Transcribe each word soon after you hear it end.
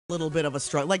little bit of a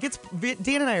struggle. Like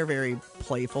Dan and I are very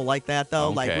playful like that, though.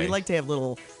 Okay. Like we like to have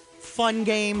little fun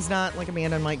games, not like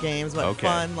Amanda and Mike games, but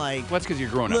fun, like well, that's because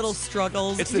you're grown-ups. little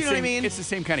struggles. It's you know same, what I mean? It's the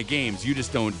same kind of games. You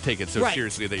just don't take it so Right.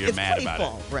 seriously that you're It's mad about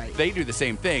playful, it. right. They do the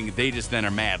same thing. They just then are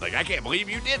mad. Like, I can't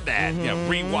believe you did that. You know,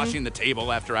 re-washing the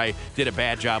table after I did a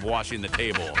bad job washing the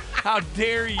table. How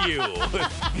dare you?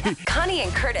 Connie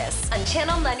and Curtis on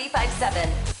Channel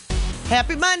 95.7.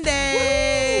 Happy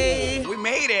Monday! We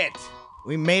made it.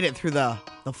 We made it through the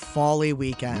fall-y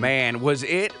weekend. Man, was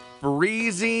it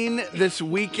freezing this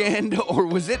weekend or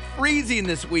was it freezing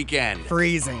this weekend?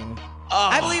 Freezing.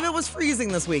 I believe it was freezing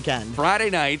this weekend.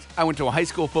 Friday night, I went to a high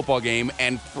school football game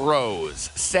and froze.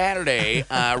 Saturday,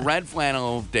 red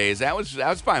flannel days. That was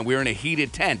fine. We were in a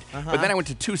heated tent. But then I went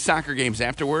to 2 soccer games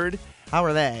afterward. How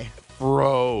were they?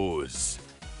 Froze.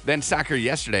 Then soccer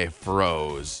yesterday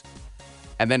froze.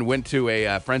 And then went to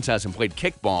a friend's house and played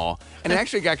kickball. And it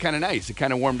actually got kind of nice. It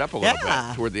kind of warmed up a little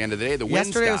bit toward the end of the day. The wind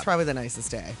Yesterday was stopped. probably the nicest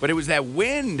day. But it was that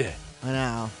wind. I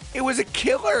know. It was a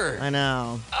killer. I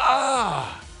know.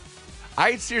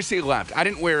 I seriously left. I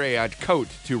didn't wear a coat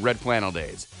to Red Flannel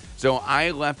Days. So I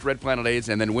left Red Flannel Days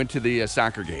and then went to the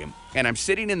soccer game. And I'm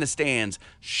sitting in the stands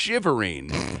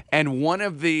shivering. And one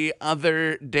of the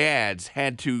other dads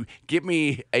had to give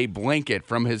me a blanket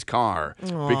from his car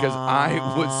because I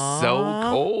was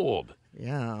so cold.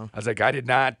 Yeah. I was like, I did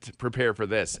not prepare for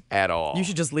this at all. You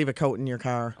should just leave a coat in your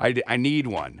car. I need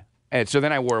one. And so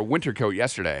then I wore a winter coat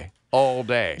yesterday all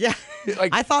day. Yeah.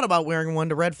 Like, I thought about wearing one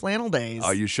to Red Flannel Days.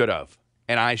 oh, you should have.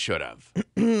 And I should have.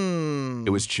 It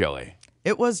was chilly.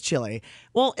 It was chilly.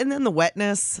 Well, and then the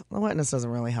wetness. The wetness doesn't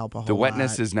really help a whole lot. The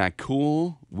wetness is not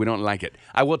cool. We don't like it.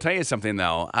 I will tell you something,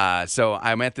 though. So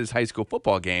I'm at this high school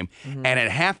football game, and at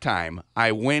halftime,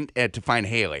 I went to find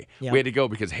Haley. Yep. We had to go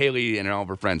because Haley and all of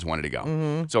her friends wanted to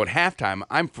go. So at halftime,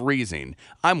 I'm freezing.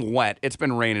 I'm wet. It's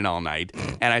been raining all night.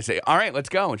 And I say, all right, let's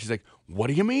go. And she's like, what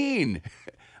do you mean?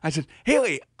 I said,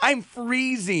 Haley, I'm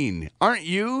freezing. Aren't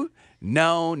you?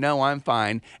 No, I'm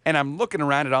fine. And I'm looking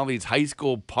around at all these high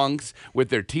school punks with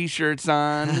their T-shirts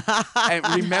on and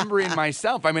remembering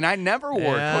myself. I mean, I never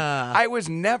wore coat. I was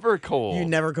never cold. You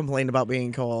never complained about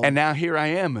being cold. And now here I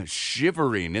am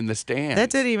shivering in the stands.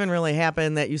 That didn't even really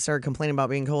happen that you started complaining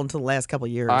about being cold until the last couple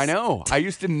of years. I know. I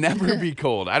used to never be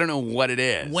cold. I don't know what it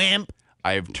is. Wimp.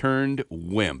 I have turned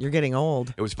wimp. You're getting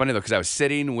old. It was funny, though, because I was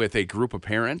sitting with a group of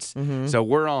parents. So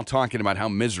we're all talking about how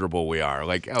miserable we are.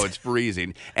 Like, oh, it's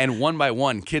freezing. And one by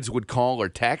one, kids would call or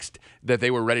text that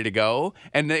they were ready to go.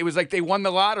 And it was like they won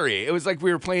the lottery. It was like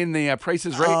we were playing the Price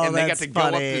is Right, and they got that's to go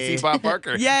up funny. to see Bob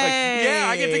Barker. Yay! Like, yeah,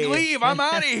 I get to leave. I'm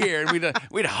out of here. And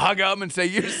we'd hug them and say,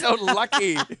 you're so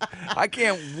lucky. I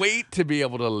can't wait to be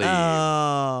able to leave.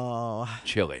 Oh.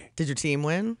 Chilly. Did your team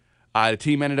win? The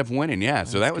team ended up winning, yeah,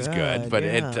 so that was good. But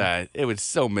yeah. it was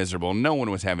so miserable. No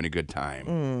one was having a good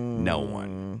time. No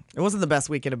one. It wasn't the best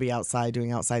weekend to be outside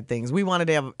doing outside things. We wanted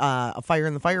to have a fire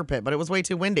in the fire pit, but it was way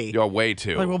too windy. You're way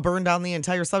too. Like, we'll burn down the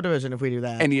entire subdivision if we do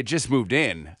that. And you just moved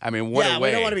in. I mean, what yeah, a way.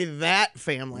 we don't want to be that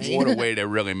family. What a way to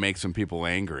really make some people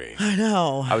angry. I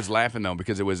know. I was laughing, though,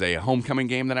 because it was a homecoming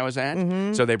game that I was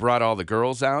at. So they brought all the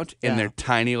girls out in their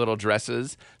tiny little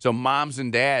dresses. So moms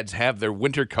and dads have their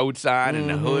winter coats on and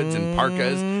the hoods and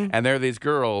parkas. And there are these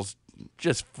girls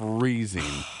just freezing.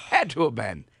 Had to have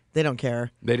been. They don't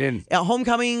care. They didn't.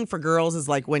 Homecoming for girls is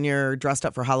like when you're dressed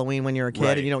up for Halloween when you're a kid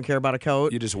Right. and you don't care about a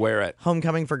coat. You just wear it.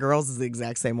 Homecoming for girls is the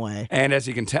exact same way. And as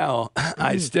you can tell,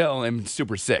 I still am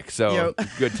super sick. So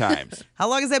good times. How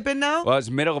long has that been now? Well, it's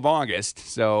middle of August.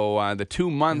 So the 2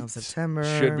 months September,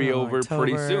 should be over October,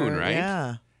 pretty soon, right?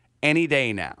 Yeah. Any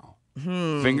day now.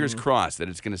 Fingers crossed that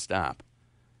it's going to stop.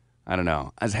 I don't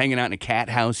know. I was hanging out in a cat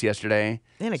house yesterday.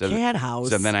 In a cat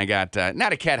house? So then I got,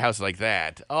 not a cat house like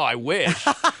that. Oh, I wish.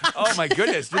 Oh, my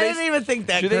goodness. I didn't even think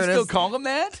that, Do Curtis. they still call them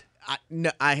that?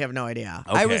 No, I have no idea.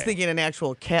 I was Okay. thinking an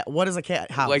actual cat. What is a cat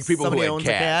house? Like people Somebody who owns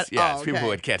had cats. a cat? Yes, Oh, people okay.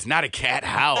 who had cats. Not a cat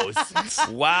house.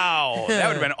 Wow. That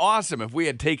would have been awesome if we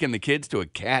had taken the kids to a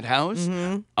cat house.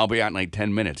 I'll be out in like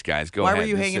 10 minutes, guys. Go Why ahead. were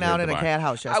you Just hanging sit here out at in the a bar. cat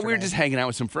house We were yesterday? just hanging out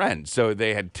with some friends. So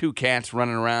they had 2 cats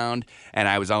running around, and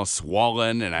I was all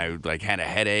swollen, and I like had a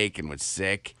headache and was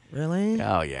sick. Really?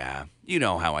 Oh, yeah. You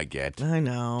know how I get. I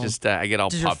know. Just I get all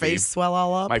Did puffy. your face swell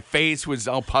all up? My face was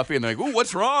all puffy, and they're like, "Oh,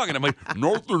 what's wrong?" And I'm like,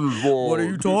 "Nothing's wrong." What are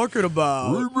you talking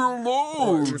about? Leave me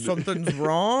alone. Something's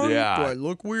wrong? Yeah. Do I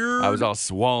look weird? I was all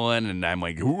swollen, and I'm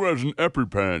like, "Who has an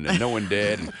EpiPen?" And no one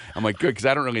did. And I'm like, "Good, because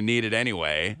I don't really need it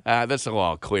anyway." This will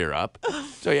all clear up.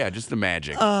 So yeah, just the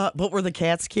magic. But were the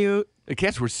cats cute? The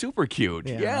cats were super cute.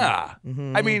 Yeah.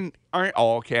 Yeah. I mean, aren't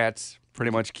all cats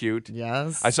pretty much cute?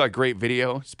 Yes. I saw a great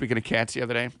video, speaking of cats, the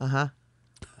other day. Uh-huh.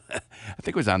 I think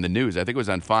it was on the news. I think it was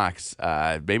on Fox,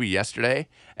 maybe yesterday,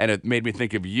 and it made me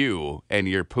think of you and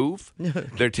your Poof.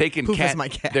 They're taking Poof is my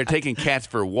cat. They're taking cats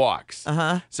for walks.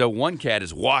 So one cat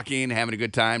is walking, having a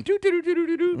good time,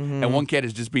 and one cat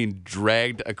is just being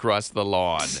dragged across the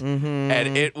lawn,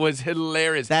 and it was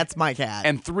hilarious. That's my cat.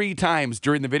 And 3 times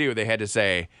during the video, they had to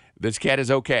say, "This cat is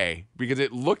okay," because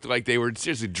it looked like they were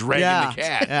seriously dragging the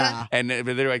cat. Yeah. And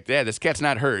they're like, "Yeah, this cat's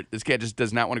not hurt. This cat just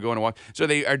does not want to go on a walk." So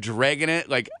they are dragging it.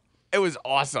 Like, it was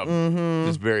awesome.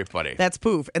 Just very funny. That's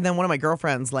Poof. And then one of my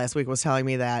girlfriends last week was telling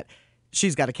me that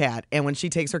she's got a cat, and when she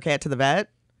takes her cat to the vet,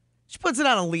 she puts it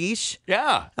on a leash.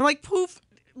 Yeah. I'm like, Poof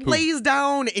lays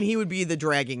down, and he would be the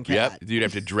dragging cat. Yep. You'd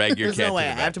have to drag your There's cat no way. to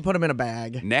I the vet. have to put him in a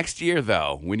bag. Next year,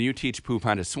 though, when you teach Poop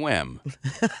how to swim,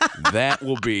 that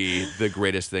will be the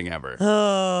greatest thing ever.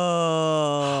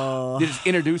 Oh. You just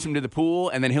introduce him to the pool,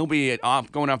 and then he'll be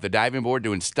going off the diving board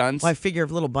doing stunts. Well, I figure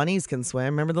if little bunnies can swim,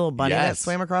 remember the little bunny that Yes.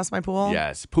 swam across my pool?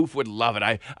 Yes, Poof would love it.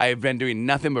 I have been doing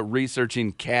nothing but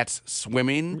researching cats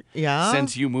swimming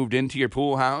since you moved into your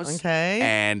pool house. Okay.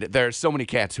 And there are so many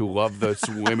cats who love the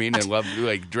swimming and love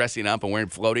like dressing up and wearing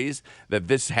floaties that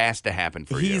this has to happen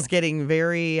for you. He's getting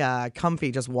very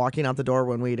comfy just walking out the door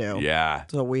when we do. Yeah.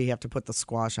 So we have to put the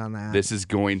squash on that. This is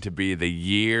going to be the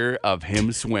year of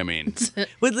him swimming.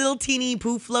 With little teeny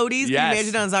Poof floaties. Can you Yes.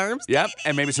 imagine on his arms? Yep,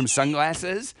 and maybe some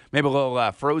sunglasses, maybe a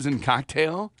little frozen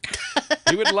cocktail.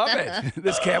 He would love it.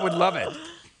 This cat would love it.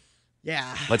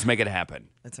 Yeah. Let's make it happen.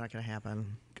 That's not going to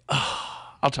happen.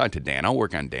 I'll talk to Dan. I'll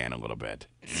work on Dan a little bit.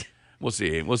 We'll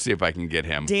see. We'll see if I can get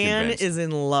him Dan convinced. is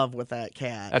in love with that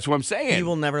cat. That's what I'm saying. He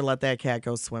will never let that cat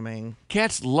go swimming.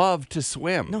 Cats love to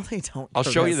swim. No, they don't. I'll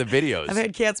show you Curtis. the videos. I've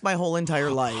had cats my whole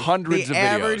entire life. Hundreds the of videos.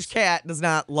 average cat does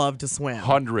not love to swim.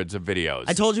 Hundreds of videos.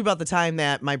 I told you about the time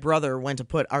that my brother went to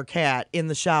put our cat in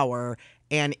the shower,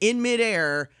 and in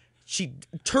midair, she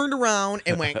turned around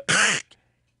and went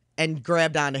and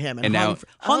grabbed onto him and, And now-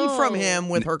 hung from him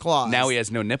with her claws. Now he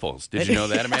has no nipples. Did you know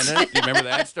that, Amanda? Do you remember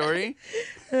that story?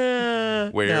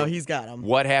 Where no, he's got them.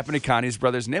 What happened to Connie's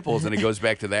brother's nipples? And it goes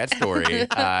back to that story.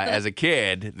 As a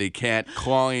kid, the cat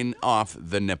clawing off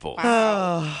the nipple.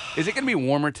 Is it going to be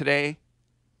warmer today?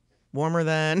 Warmer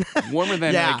than Warmer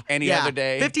than like any other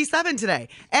day? 57 today.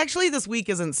 Actually, this week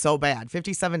isn't so bad.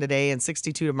 57 today and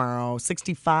 62 tomorrow.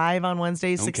 65 on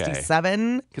Wednesday,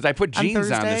 67. Because I put jeans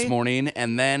on this Thursday? morning,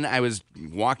 and then I was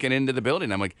walking into the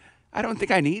building. I'm like, I don't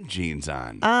think I need jeans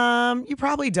on. You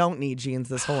probably don't need jeans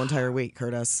this whole entire week,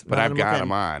 Curtis. But Now I've that I'm got looking,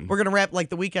 'em on. We're gonna wrap like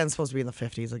the weekend's supposed to be in the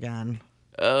 50s again.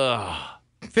 Ugh.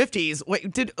 50s.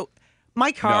 Wait, did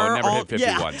my car? it never hit 50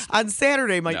 yeah, once. on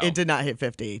Saturday, No. it did not hit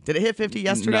 50. Did it hit 50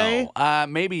 yesterday? No.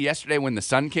 Maybe yesterday when the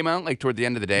sun came out, like toward the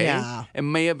end of the day. Yeah. It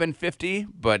may have been 50,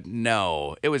 but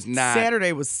no, it was not.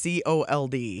 Saturday was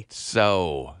COLD.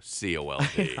 So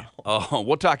COLD. Oh,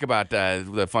 we'll talk about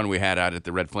the fun we had out at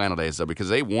the Red Flannel Days, though, because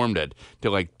they warmed it to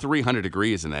like 300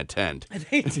 degrees in that tent.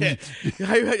 They did.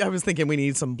 I was thinking we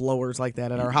need some blowers like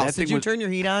that at our house. thing Did you was- turn your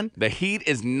heat on? The heat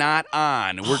is not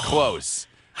on. We're close.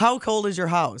 How cold is your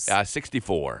house?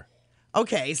 64.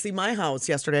 Okay, see, my house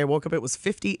yesterday, I woke up, it was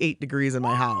 58 degrees in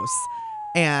my house.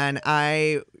 And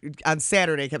I, on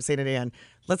Saturday, kept saying to Dan,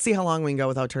 let's see how long we can go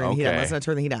without turning the heat on. Okay. Let's not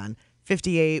turn the heat on.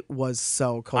 58 was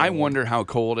so cold. I wonder how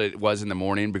cold it was in the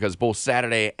morning because both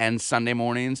Saturday and Sunday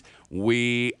mornings,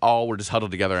 we all were just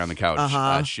huddled together on the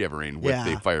couch, shivering with Yeah.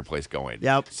 the fireplace going.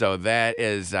 Yep. So that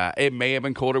is, it may have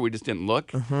been colder. We just didn't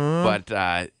look. But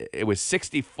it was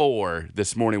 64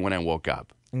 this morning when I woke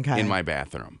up. Okay. In my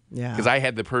bathroom. Yeah. Because I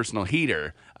had the personal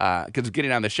heater. Because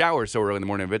getting out of the shower so early in the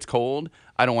morning, if it's cold,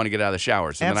 I don't want to get out of the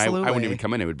shower. So then I wouldn't Absolutely. even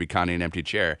come in. It would be Connie an empty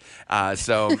chair.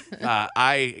 So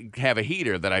I have a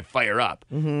heater that I fire up.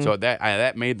 So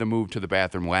that made the move to the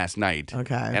bathroom last night.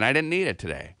 Okay. And I didn't need it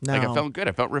today. Like, I No. felt good.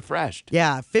 I felt refreshed.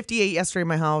 Yeah, 58 yesterday in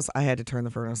my house. I had to turn the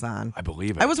furnace on. I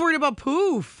believe it. I was worried about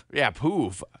Poof. Yeah,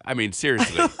 Poof. I mean,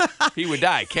 seriously. He would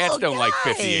die. Cats don't like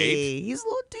 58. Hey, he's a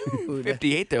little dude.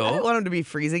 58, I don't though. want him to be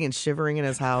freezing and shivering in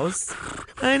his house.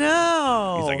 I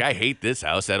know. He's like, I hate this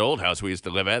house. That old house we used to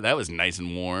live at, that was nice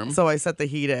and warm. So I set the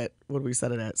heat at, what did we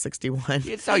set it at? 61.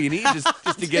 It's all you need just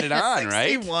to get it on,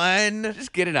 right? 61.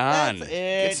 Just get it on. That's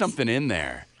Get it. something in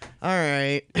there. All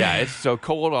right. Yeah, it's so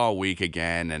cold all week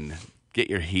again, and get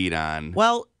your heat on.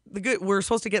 Well, we're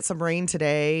supposed to get some rain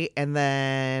today and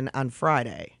then on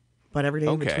Friday. But every day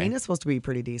in Okay. between is supposed to be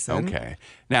pretty decent. Okay.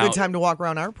 Now, Good time to walk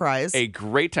around our prize. a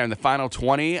great time. The final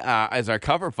 20 as our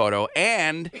cover photo.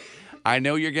 And I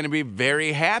know you're going to be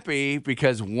very happy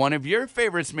because one of your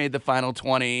favorites made the final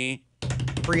 20.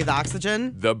 Breathe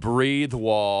oxygen. The Breathe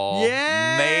Wall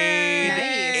Yay!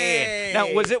 made it. right.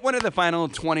 Now, was it one of the final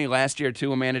 20 last year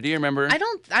too, Amanda? Do you remember?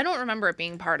 I don't remember it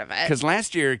being part of it. Because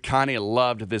last year, Connie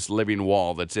loved this living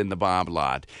wall that's in the Bob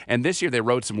lot. And this year, they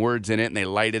wrote some words in it, and they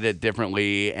lighted it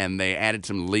differently, and they added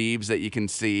some leaves that you can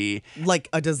see. Like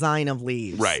a design of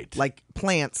leaves. Right. Like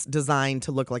plants designed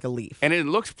to look like a leaf. And it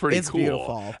looks pretty It's cool.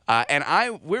 beautiful.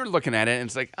 And we're looking at it, and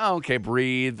it's like, oh, okay,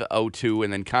 breathe, O2.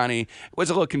 And then Connie was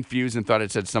a little confused and thought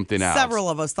it said something else. Several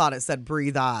of us thought it said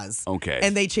breathe Oz. Okay.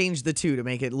 And they changed the 2 to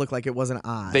make it look like it wasn't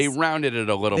Oz. They rounded it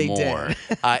a little They more. did.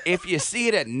 If you see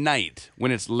it at night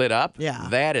when it's lit up, Yeah.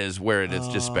 that is where it is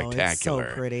just Oh, it's so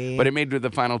spectacular. pretty. But it made it to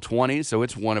the final 20, so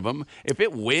it's one of them. If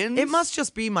it wins, It must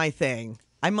just be my thing.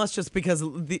 I must just, because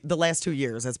the last 2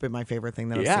 years, that's been my favorite thing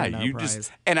that I've seen in our you prize.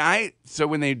 just so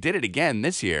when they did it again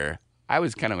this year, I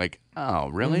was kind of like, oh,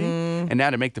 really? Mm-hmm. And now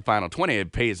to make the final 20,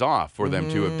 it pays off for them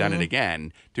to have done it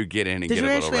again to get in and Did get you a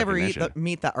little actually ever recognition.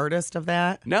 meet the artist of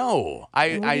that? No,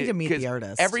 We need to meet the 'cause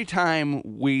artist. Every time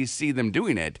we see them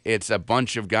doing it, it's a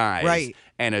bunch of guys Right.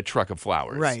 and a truck of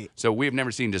flowers. Right. So we've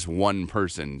never seen just one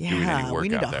person doing any Yeah, work we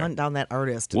need out to there. hunt down that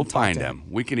artist. We'll and talk find to him.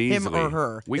 We can easily Him or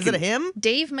her. We Is can, it a him?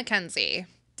 Dave McKenzie.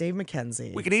 Dave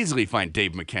McKenzie. We can easily find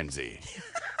Dave McKenzie.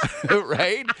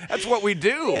 Right? That's what we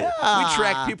do. We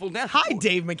track people down. Hi,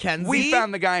 Dave McKenzie. We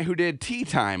found the guy who did Tea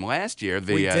Time last year.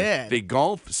 We did. The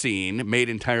golf scene made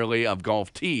entirely of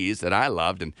golf tees that I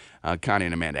loved and Connie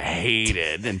and Amanda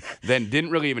hated and then didn't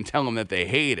really even tell them that they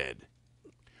hated.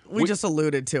 We just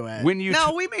alluded to it. when you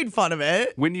we made fun of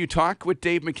it. When you talk with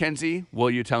Dave McKenzie, will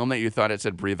you tell him that you thought it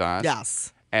said Breathe Oz?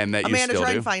 Yes. And that Amanda, you still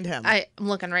try do? and find him. I'm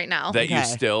looking right now. That you Okay.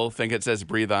 still think it says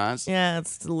Breathe Oz? Yeah,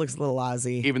 it looks a little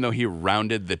Ozzy. Even though he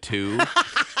rounded the 2?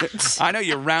 I know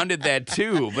you rounded that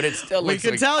 2, but it still We looks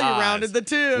can like tell you Oz. rounded the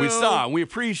 2. We saw, and we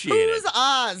appreciate Who's it.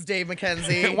 Oz, Dave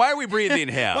McKenzie? Why are we breathing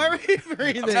him? Why are we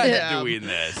breathing I'm not him? doing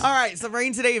this. All right, so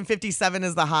rain today and 57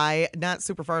 is the high. Not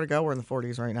super far to go. We're in the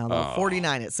 40s right now, though.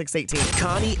 49 at 618.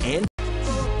 Connie and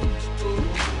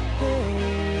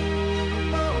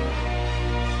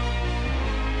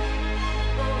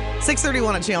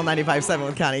 631 on Channel 95.7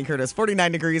 with Connie and Curtis.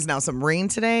 49 degrees now, some rain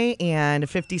today, and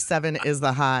 57 is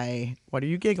the high. What are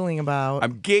you giggling about?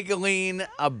 I'm giggling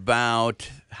about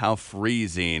how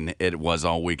freezing it was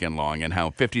all weekend long and how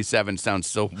 57 sounds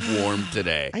so warm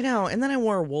today. I know, and then I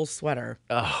wore a wool sweater.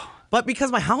 But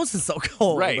because my house is so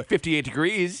cold. Right, 58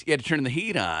 degrees. You had to turn the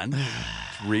heat on.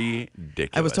 It's ridiculous.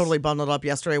 I was totally bundled up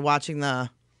yesterday watching the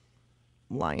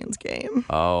Lions game.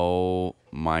 Oh,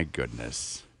 my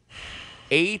goodness.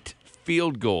 8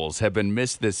 field goals have been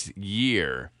missed this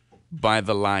year by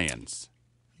the Lions.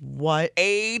 What?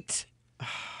 8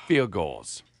 field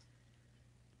goals.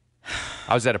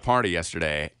 I was at a party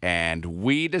yesterday, and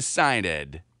we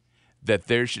decided that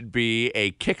there should be a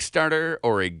Kickstarter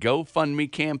or a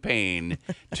GoFundMe campaign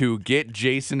to get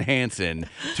Jason Hansen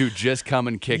to just come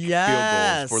and kick field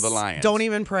goals for the Lions. Don't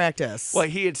even practice. Well,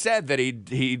 he had said that he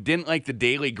didn't like the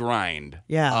daily grind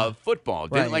of football,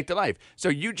 didn't Right. like the life. So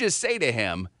you just say to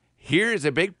him, here's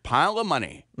a big pile of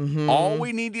money. Mm-hmm. All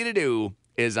we need you to do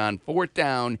is on 4th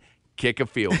down, kick a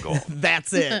field goal.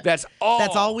 That's it. That's all.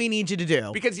 That's all we need you to do.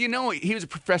 Because, he was a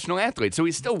professional athlete, so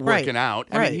he's still Right. working out.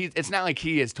 I Right. mean, it's not like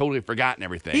he has totally forgotten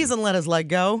everything. He hasn't let his leg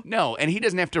go. No, and he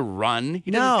doesn't have to run. He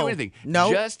doesn't do No. anything.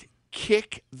 Nope. Just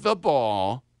kick the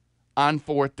ball on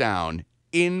 4th down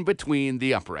in between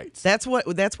the uprights. That's where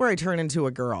I turn into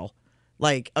a girl.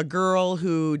 Like a girl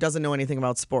who doesn't know anything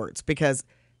about sports, because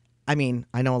I mean,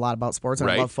 I know a lot about sports and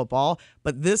I Right. love football,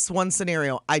 but this one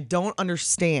scenario, I don't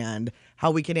understand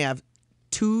how we can have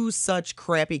 2 such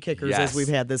crappy kickers Yes. as we've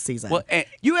had this season. Well, and-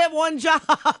 you have one job.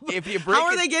 If you break how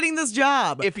are it- they getting this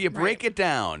job? If you break it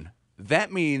down,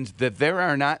 that means that there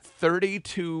are not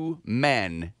 32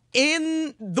 men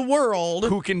in the world,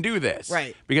 who can do this.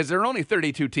 Right. Because there are only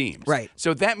 32 teams. Right.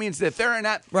 So that means that there are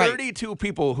not Right. 32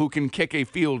 people who can kick a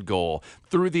field goal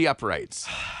through the uprights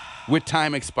with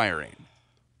time expiring.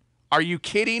 Are you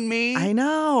kidding me? I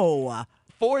know.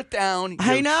 4th down, you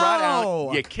I trot out,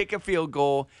 know. you kick a field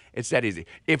goal. It's that easy.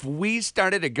 If we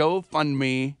started a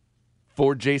GoFundMe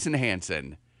for Jason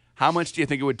Hansen, how much do you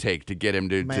think it would take to get him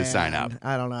to sign up? Man,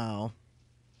 I don't know.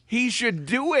 He should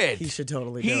do it. He should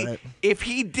totally do it. If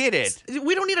he did it,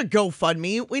 We don't need a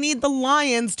GoFundMe. We need the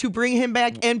Lions to bring him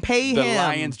back and pay the him.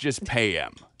 Lions just pay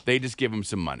him. They just give him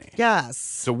some money. Yes.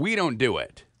 So we don't do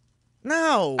it.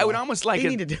 No. I would almost like They it.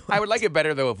 need to do I it. would like it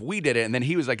better though if we did it, and then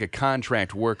he was like a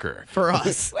contract worker For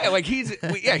us. Like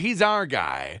he's our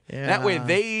guy. That way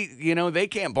they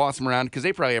can't boss him around because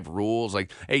they probably have rules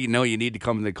like, hey, you need to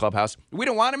come to the clubhouse. We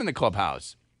don't want him in the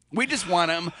clubhouse. We just want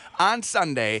them on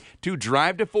Sunday to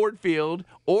drive to Ford Field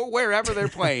or wherever they're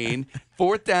playing,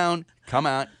 4th down, come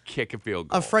out, kick a field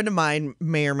goal. A friend of mine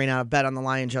may or may not have bet on the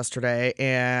Lions yesterday,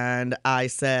 and I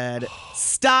said,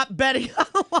 stop betting on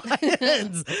the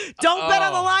Lions. Don't bet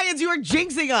on the Lions. You are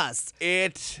jinxing us.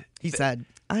 He said,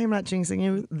 I am not jinxing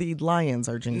you. The Lions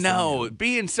are jinxing you. No,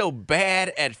 being so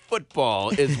bad at football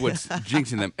is what's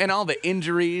jinxing them. And all the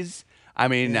injuries. I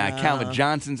mean, Calvin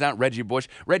Johnson's out, Reggie Bush.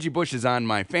 Reggie Bush is on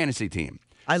my fantasy team.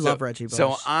 I love Reggie Bush.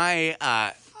 So I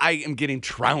am getting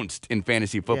trounced in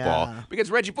fantasy football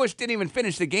because Reggie Bush didn't even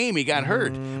finish the game. He got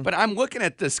hurt. But I'm looking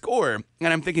at the score,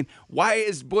 and I'm thinking, why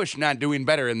is Bush not doing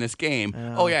better in this game?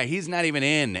 Oh, yeah, he's not even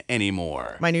in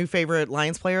anymore. My new favorite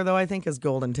Lions player, though, I think, is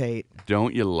Golden Tate.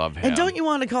 Don't you love him? And don't you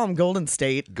want to call him Golden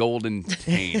State? Golden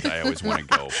Tate, I always want to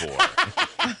go for.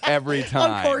 Every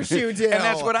time. Of course you do. And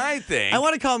that's what I think. I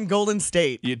want to call him Golden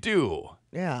State. You do.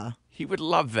 Yeah. He would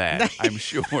love that, I'm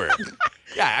sure.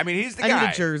 Yeah, I mean, he's the guy. I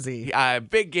need a jersey.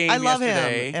 Big game I love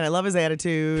yesterday. him, and I love his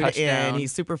attitude, Touchdown. and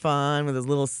he's super fun with his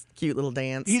little cute little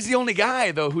dance. He's the only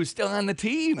guy, though, who's still on the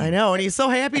team. I know, and he's so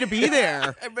happy to be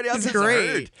there. Everybody else is is great.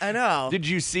 hurt. I know. Did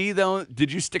you see, though,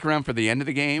 did you stick around for the end of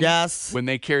the game? Yes. When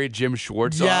they carried Jim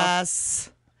Schwartz off?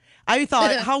 Yes. I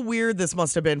thought how weird this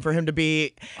must have been for him to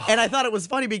be, and I thought it was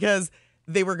funny because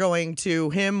they were going to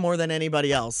him more than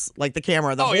anybody else, like the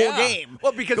camera, the whole game.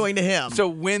 Well, because going to him. So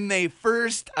when they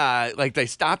first, they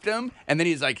stopped him, and then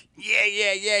he's like,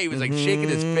 yeah. He was like shaking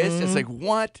his fist. It's like,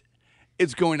 what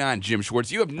is going on, Jim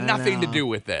Schwartz? You have nothing to do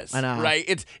with this. I know. Right?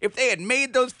 It's if they had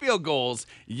made those field goals,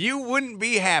 you wouldn't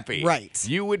be happy. Right.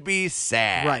 You would be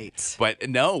sad. Right. But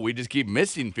no, we just keep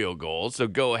missing field goals. So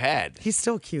go ahead. He's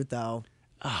still cute though.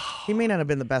 He may not have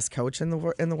been the best coach in the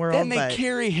world, Then they but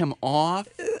carry him off.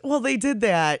 well, they did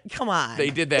that. Come on,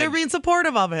 They did that. They're being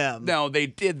supportive of him. No, they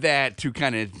did that to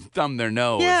kind of thumb their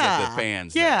nose at the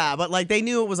fans. Yeah, but like they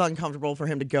knew it was uncomfortable for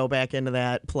him to go back into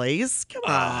that place. Come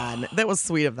on, that was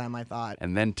sweet of them. I thought.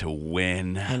 And then to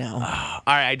win. I know. All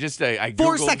right, I just I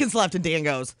 4 Googled- seconds left, and Dan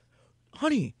goes,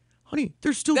 "Honey,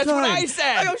 there's still That's time." what I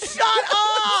said. I go, "Shut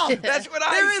up! That's what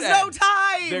I There is said. no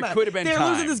time. There could have been They're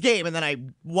time. losing this game." And then I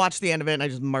watched the end of it, and I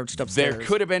just marched upstairs. There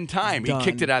could have been time. He Done.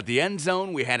 kicked it out the end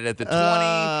zone. We had it at the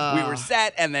 20. We were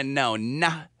set, and then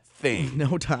nothing.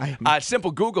 no time.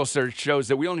 Simple Google search shows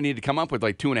that we only need to come up with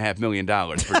like $2.5 million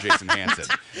for Jason Hansen.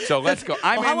 So let's go.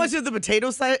 Well, how much did the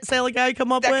potato salad guy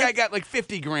come up that with? guy got like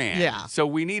 $50,000. Yeah. So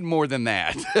we need more than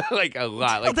that. Like a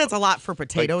lot. Well, Like that's a lot for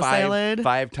potato like salad.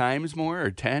 5 times more,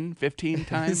 or 10, 15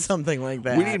 times. Something like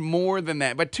that. We need more than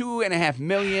that. But $2.5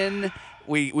 million,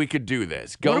 we could do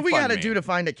this. Go What do we got to GoFundMe. do to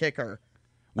find a kicker?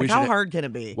 We Like, how should- hard can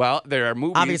it be? Well, there are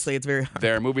movies. Obviously, it's very hard.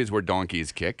 There are movies where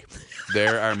donkeys kick.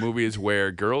 There are movies where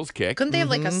girls kick. Couldn't they have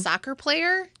like a soccer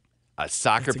player? A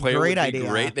soccer That's a player great would be idea.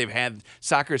 great. They've had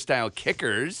soccer-style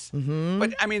kickers.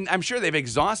 But, I mean, I'm sure they've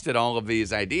exhausted all of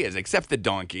these ideas, except the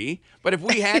donkey. But if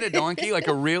we had a donkey, like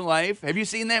a real life, have you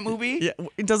seen that movie? Yeah,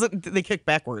 it doesn't. They kick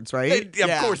backwards, right? Of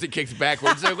course it kicks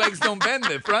backwards. Their legs don't bend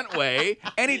the front way.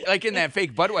 Like in that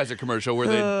fake Budweiser commercial where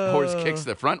the horse kicks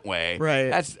the front way. Right.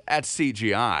 That's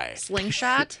CGI.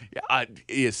 Slingshot?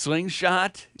 You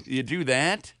slingshot, you do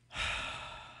that.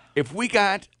 If we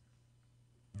got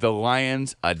the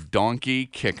Lions a donkey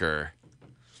kicker,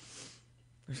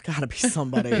 There's got to be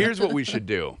somebody. here's what we should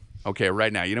do. Okay,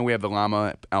 right now, we have the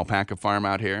llama alpaca farm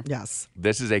out here. Yes.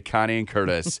 This is a Connie and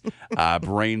Curtis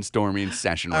brainstorming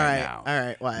session right now. All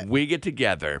right. What? We get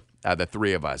together, the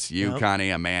three of us, you, Yep. Connie,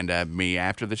 Amanda, me,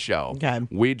 after the show. Okay.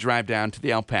 We drive down to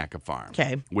the alpaca farm.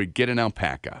 Okay. We get an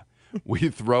alpaca. We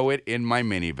throw it in my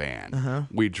minivan.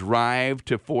 We drive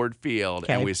to Ford Field,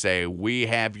 and Okay. we say, we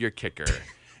have your kicker.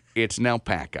 It's an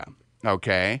alpaca.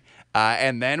 Okay?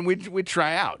 And then we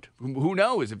try out. Who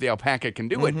knows if the alpaca can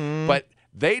do it. But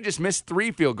they just missed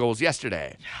 3 field goals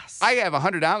yesterday. Yes. I have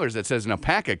 $100 that says an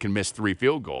alpaca can miss 3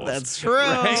 field goals. That's true.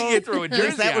 Right? You throw a At least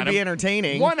jersey that would on be him.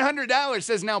 entertaining. $100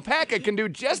 says an alpaca can do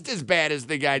just as bad as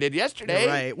the guy did yesterday.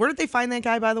 Right. Where did they find that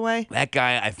guy, by the way? That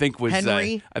guy, I think, was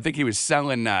Henry? I think he was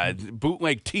selling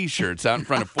bootleg T-shirts out in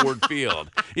front of Ford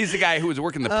Field. He's the guy who was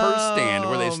working the purse stand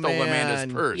where they stole man.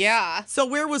 Amanda's purse. Yeah. So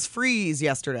where was Freeze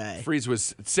yesterday? Freeze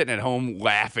was sitting at home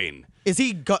laughing. Is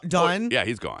he done? Yeah,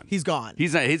 he's gone. He's gone.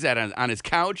 He's on his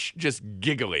couch just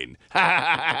giggling. he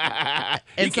And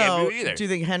can't so, do it either. do you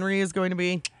think Henry is going to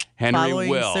be Henry following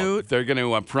will. suit? They're going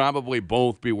to probably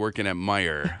both be working at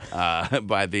Meyer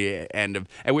by the end of,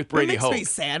 and with Brady It makes Hoke. me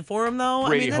sad for him, though.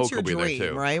 Brady I mean, that's Hoke your will be there,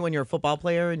 dream, too. right? When you're a football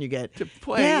player and you get to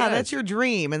play, Yeah, yes. that's your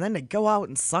dream. And then to go out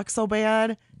and suck so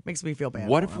bad makes me feel bad.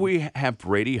 What for if him. we have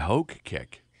Brady Hoke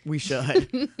kick? We should.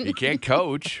 He can't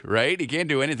coach, right? He can't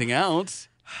do anything else.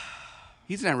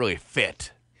 He's not really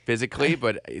fit. physically,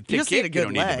 but You the just kid need a you good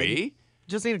don't need leg. to be.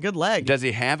 Just need a good leg. Does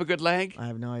he have a good leg? I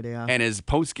have no idea. And his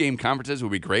post-game conferences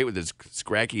would be great with his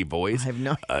scracky voice. I have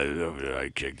no.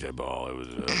 I kicked that ball. It was.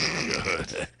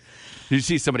 Did you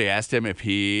see somebody asked him if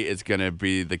he is going to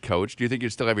be the coach? Do you think you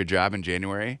still have your job in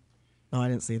January? Oh, I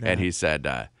didn't see that. And he said,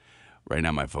 right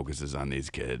now my focus is on these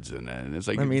kids. And it's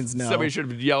like, That means no. somebody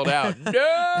should have yelled out, no,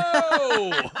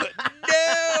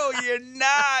 no, you're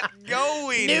not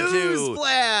going to.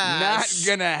 Newsflash. Not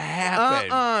going to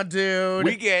happen. Dude.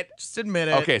 We get, Just admit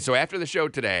it. okay, so after the show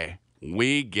today,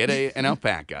 we get an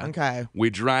alpaca. Okay. We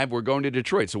drive, we're going to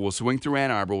Detroit, so we'll swing through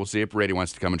Ann Arbor. We'll see if Brady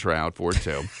wants to come and try out for it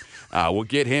too. We'll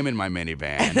get him in my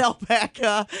minivan. And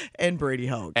Alpaca and Brady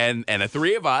Hoke. And the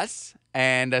three of us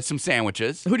and some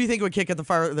sandwiches. Who do you think would kick it the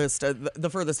farthest out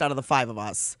of the five of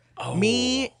us? Oh.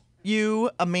 Me, you,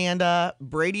 Amanda,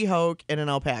 Brady Hoke, and an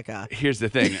alpaca. Here's the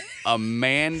thing.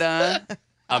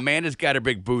 Amanda's got her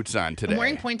big boots on today. I'm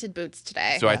wearing pointed boots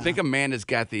today. So I think Amanda's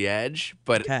got the edge,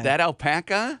 but Okay. that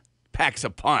alpaca packs a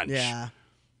punch. Yeah.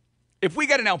 If we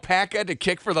got an alpaca to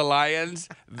kick for the Lions,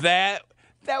 that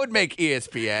would make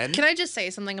ESPN. Can I just say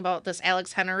something about this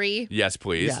Alex Henry? Yes,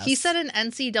 please. Yes. He set an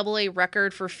NCAA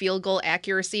record for field goal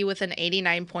accuracy with an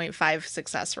 89.5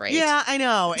 success rate. Yeah, I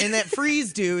know. And that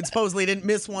Freeze dude supposedly didn't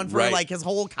miss one for Right. like his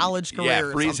whole college career. Yeah,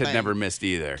 or Freeze had something. never missed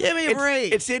either. Give me a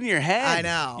break. It's in your head. I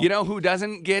know. You know who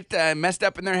doesn't get messed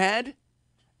up in their head?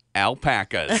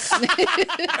 Alpacas.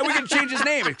 And we can change his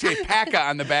name. It's Paca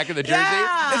on the back of the jersey.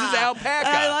 Yeah. This is Alpaca.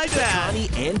 I like that. Connie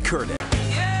and Curtis.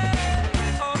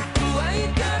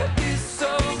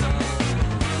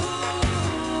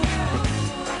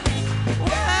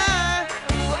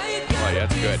 Oh, yeah,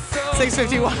 that's good.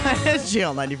 651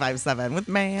 Jill 95.7 with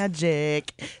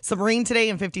Magic. Submarine today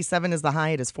and 57 is the high.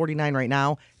 It is 49 right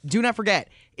now. Do not forget,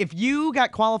 if you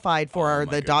got qualified for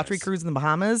the Daughtry goodness. cruise in the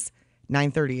Bahamas,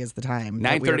 9:30 is the time.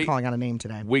 that we are 9:30? calling out a name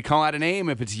today. We call out a name.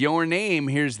 If it's your name,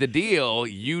 here's the deal.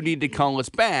 You need to call us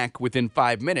back within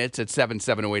 5 minutes at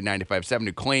 770-895-7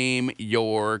 to claim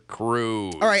your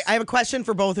cruise. All right, I have a question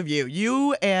for both of you.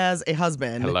 You as a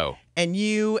husband. Hello. And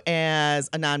you as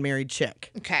a non-married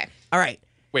chick. Okay. All right.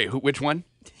 Wait, which one?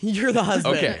 You're the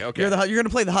husband. Okay. You're going to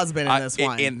play the husband in this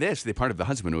one. In this, the part of the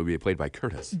husband would be played by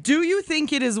Curtis. Do you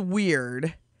think it is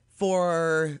weird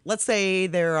for, let's say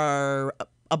there are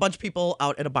a bunch of people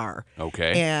out at a bar.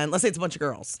 Okay. And let's say it's a bunch of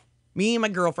girls. Me and my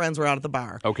girlfriends were out at the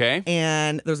bar. Okay.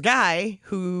 And there's a guy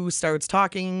who starts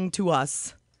talking to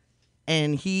us,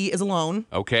 and he is alone.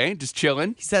 Okay, just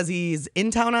chilling. He says he's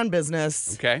in town on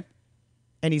business, Okay.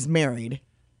 and he's married,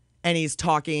 and he's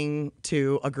talking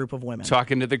to a group of women.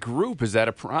 Talking to the group, is that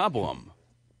a problem?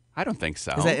 I don't think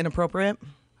so. Is that inappropriate?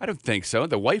 I don't think so.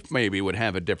 The wife maybe would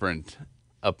have a different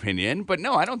opinion, but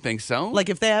no, I don't think so. Like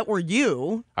if that were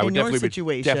you I would in your definitely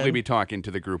situation, definitely be talking to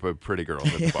the group of pretty girls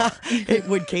at the bar.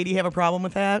 would Katie have a problem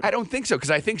with that? I don't think so, because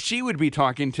I think she would be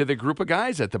talking to the group of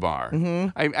guys at the bar.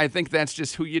 Mm-hmm. I think that's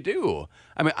just who you do.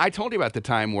 I mean, I told you about the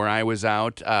time where I was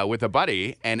out with a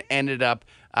buddy and ended up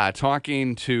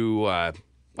talking to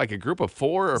like a group of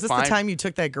 4 or 5. Is this the time you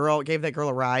took that girl, gave that girl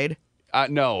a ride?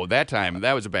 No, that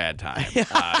was a bad time.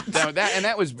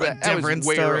 That was different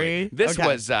way story. early. This Okay.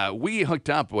 was we hooked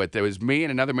up with. It was me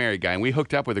and another married guy, and we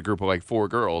hooked up with a group of like 4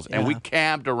 girls, and we Yeah.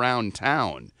 cabbed around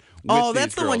town. Oh,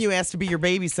 that's the one you asked to be your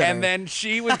babysitter. And then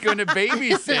she was going to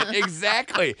babysit.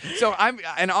 Exactly. So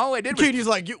all I did was Katie's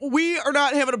like, we are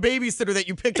not having a babysitter that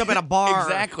you picked up at a bar.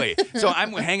 Exactly. So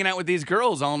I'm hanging out with these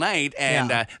girls all night and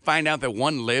Yeah. find out that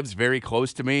one lives very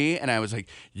close to me. And I was like,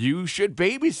 you should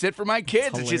babysit for my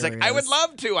kids. And she's like, I would hilarious.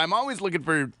 love to. I'm always looking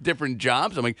for different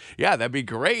jobs. I'm like, yeah, that'd be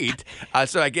great.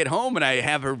 So I get home and I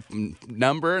have her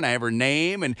number and I have her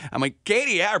name. And I'm like,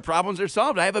 Katie, yeah, our problems are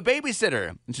solved. I have a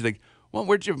babysitter. And she's like, well,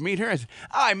 where'd you meet her? I said,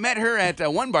 I met her at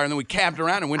one bar, and then we cabbed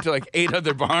around and went to like 8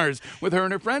 other bars with her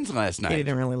and her friends last night. Katie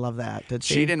didn't really love that, did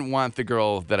she? She didn't want the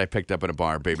girl that I picked up at a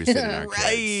bar babysitting our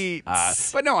Right.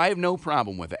 kids. But no, I have no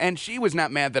problem with it. And she was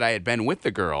not mad that I had been with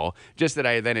the girl, just that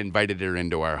I then invited her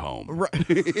into our home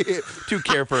to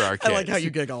care for our I kids. like how you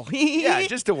giggle. Yeah,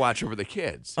 just to watch over the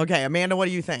kids. Okay, Amanda, what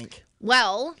do you think?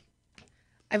 Well,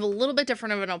 I have a little bit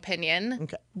different of an opinion.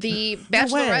 Okay. The No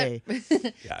way.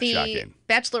 bachelorette, Yeah, the shocking.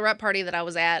 bachelorette party that I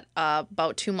was at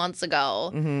about 2 months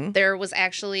ago, Mm-hmm. there was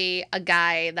actually a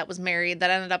guy that was married that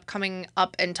ended up coming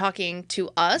up and talking to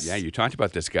us. Yeah, you talked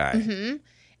about this guy. Mm-hmm.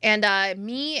 And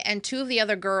me and 2 of the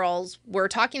other girls were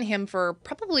talking to him for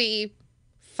probably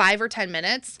 5 or 10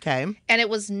 minutes. Okay. And it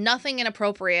was nothing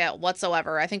inappropriate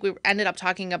whatsoever. I think we ended up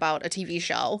talking about a TV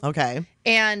show. Okay.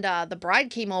 And the bride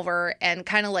came over and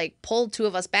kind of like pulled 2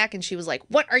 of us back, and she was like,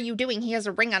 "What are you doing? He has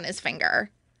a ring on his finger."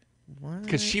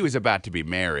 Because she was about to be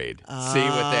married. See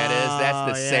what that is?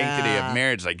 That's the sanctity of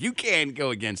marriage. Like, you can't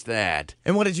go against that.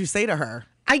 And what did you say to her?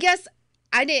 I guess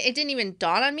it didn't even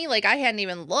dawn on me. Like, I hadn't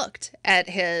even looked at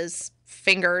his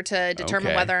finger to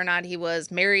determine whether or not he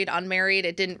was married, unmarried.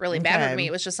 It didn't really matter to me.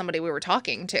 It was just somebody we were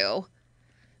talking to.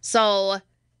 So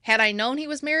had I known he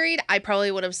was married, I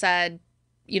probably would have said,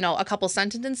 a couple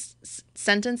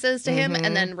sentences to him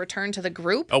and then return to the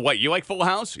group. Oh, what? You like Full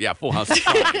House? Yeah, Full House is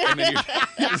fun. And then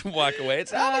you just walk away.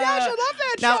 It's, oh my gosh, I love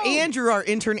that show. Now, Andrew, our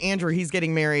intern Andrew, he's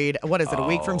getting married. What is it, a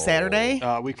week from Saturday?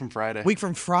 A week from Friday. Week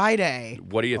from Friday.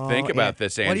 What do you think about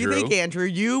this, Andrew? What do you think, Andrew?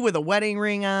 You with a wedding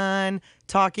ring on,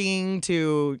 talking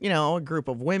to, a group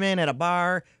of women at a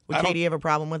bar. Would Katie have a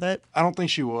problem with it? I don't think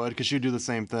she would, because she'd do the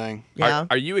same thing. Yeah.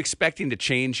 Are you expecting to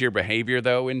change your behavior,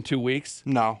 though, in 2 weeks?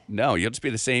 No. No, you'll just be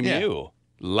the same you.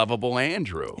 Lovable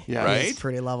Andrew, right? He's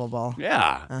pretty lovable.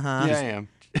 Yeah. Uh-huh. Yeah, I am.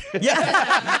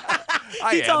 Yeah.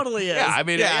 He am. totally is. Yeah, I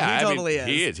mean, he totally is.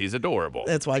 He is. He's adorable.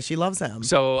 That's why she loves him.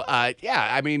 So,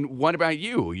 what about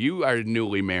you? You are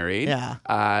newly married.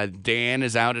 Yeah. Dan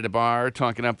is out at a bar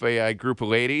talking up a group of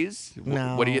ladies.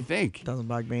 No. What do you think? Doesn't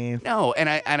bug me. No, and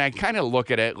I kind of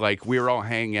look at it like we were all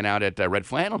hanging out at Red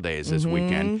Flannel Days this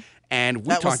weekend. And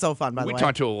That was so fun, by the way. We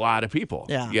talked to a lot of people,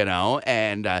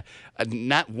 and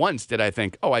not once did I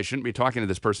think, I shouldn't be talking to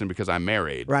this person because I'm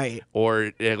married. Right.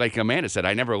 Or like Amanda said,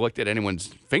 I never looked at anyone's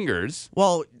fingers.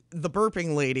 Well, the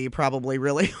burping lady probably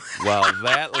really. Well,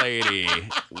 that lady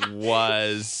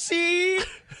was... She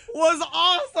was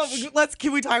awesome.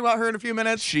 Can we talk about her in a few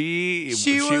minutes? She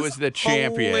was the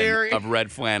champion of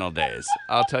Red Flannel Days.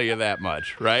 I'll tell you that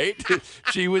much, right?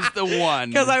 She was the one.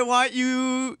 Because I want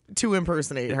you to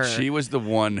impersonate her. She was the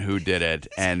one who did it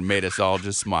and made us all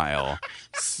just smile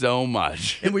so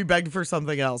much. And we begged for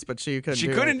something else, but she couldn't do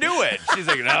it. She couldn't do it. She's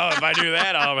like, no, if I do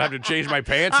that, I'll have to change my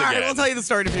pants All again. right, we'll tell you the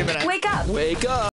story in a few minutes. Wake up. Wake up.